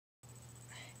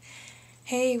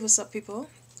Hey, what's up, people?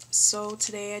 So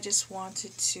today I just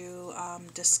wanted to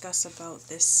discuss about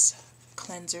this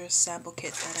cleanser sample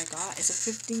kit that I got. It's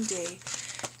a 15-day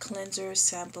cleanser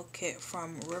sample kit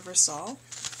from Riversol.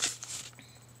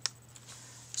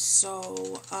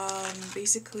 So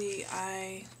basically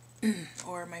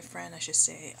or my friend I should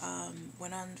say,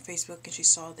 went on Facebook and she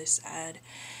saw this ad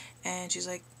and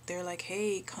they're like,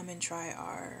 hey, come and try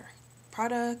our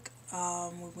product.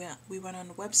 We went on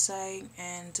the website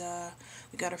and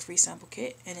we got a free sample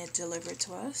kit and it delivered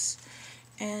to us.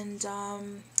 And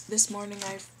this morning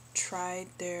I tried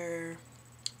their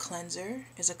cleanser.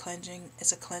 It's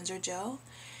a cleanser gel,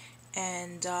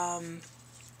 and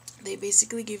they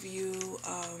basically give you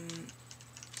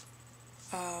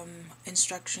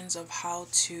instructions of how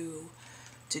to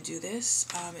do this.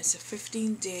 It's a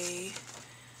 15-day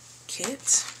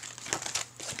kit.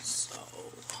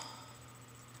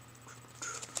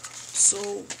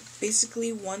 So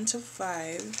basically 1 to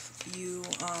 5 you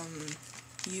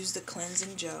use the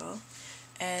cleansing gel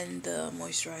and the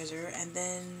moisturizer, and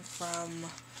then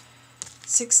from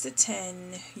 6 to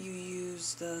 10 you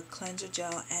use the cleanser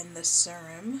gel and the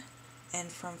serum, and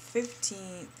from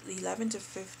 11 to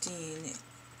 15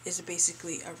 is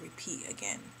basically a repeat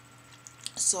again.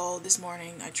 So this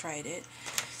morning I tried it.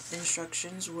 The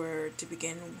instructions were to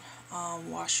begin,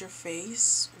 wash your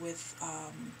face with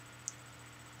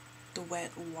the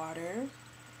wet water,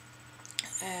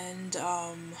 and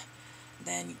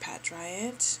then you pat dry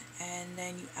it, and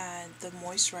then you add the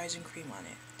moisturizing cream on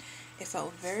it. It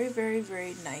felt very, very,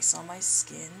 very nice on my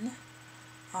skin.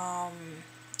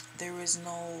 There was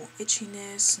no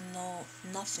itchiness,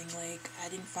 nothing. Like, I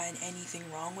didn't find anything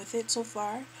wrong with it so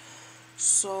far.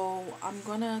 So I'm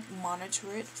gonna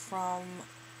monitor it from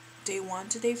day 1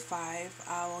 to day 5.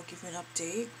 I will give you an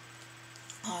update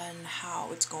on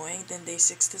how it's going. Then day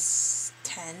 6 to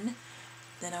 10,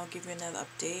 then I'll give you another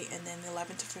update, and then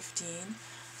 11 to 15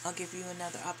 I'll give you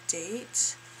another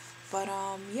update. But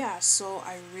yeah, so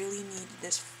I really need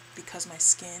this because my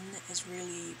skin is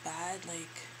really bad.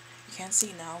 Like, you can't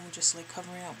see now, I'm just like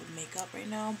covering up with makeup right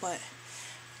now, but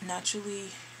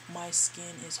naturally my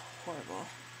skin is horrible.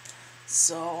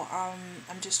 So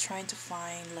I'm just trying to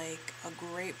find like a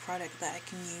great product that I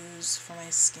can use for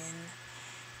my skin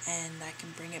and I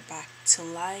can bring it back to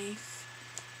life.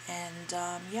 And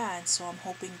yeah, and so I'm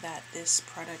hoping that this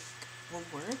product will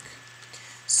work.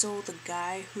 So the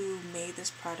guy who made this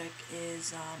product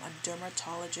is a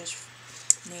dermatologist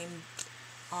named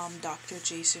Dr.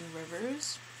 Jason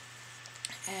Rivers.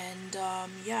 And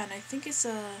yeah, and I think it's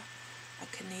a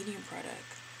Canadian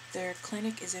product. Their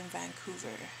clinic is in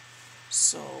Vancouver.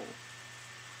 So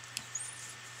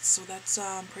that's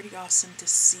pretty awesome to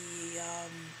see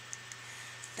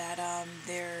that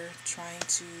they're trying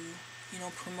to,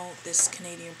 promote this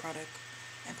Canadian product,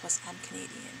 and plus I'm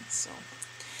Canadian. So,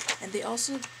 and they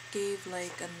also gave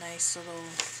like a nice little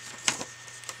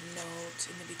note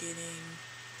in the beginning,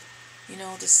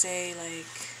 to say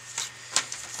like,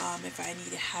 if I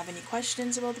need to have any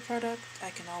questions about the product, I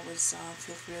can always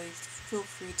feel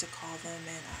free to call them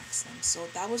and ask them. So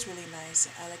that was really nice.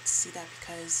 I like to see that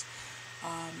because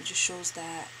it just shows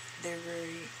that they're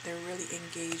really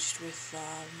engaged with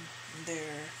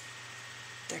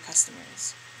their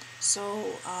customers.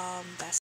 So that's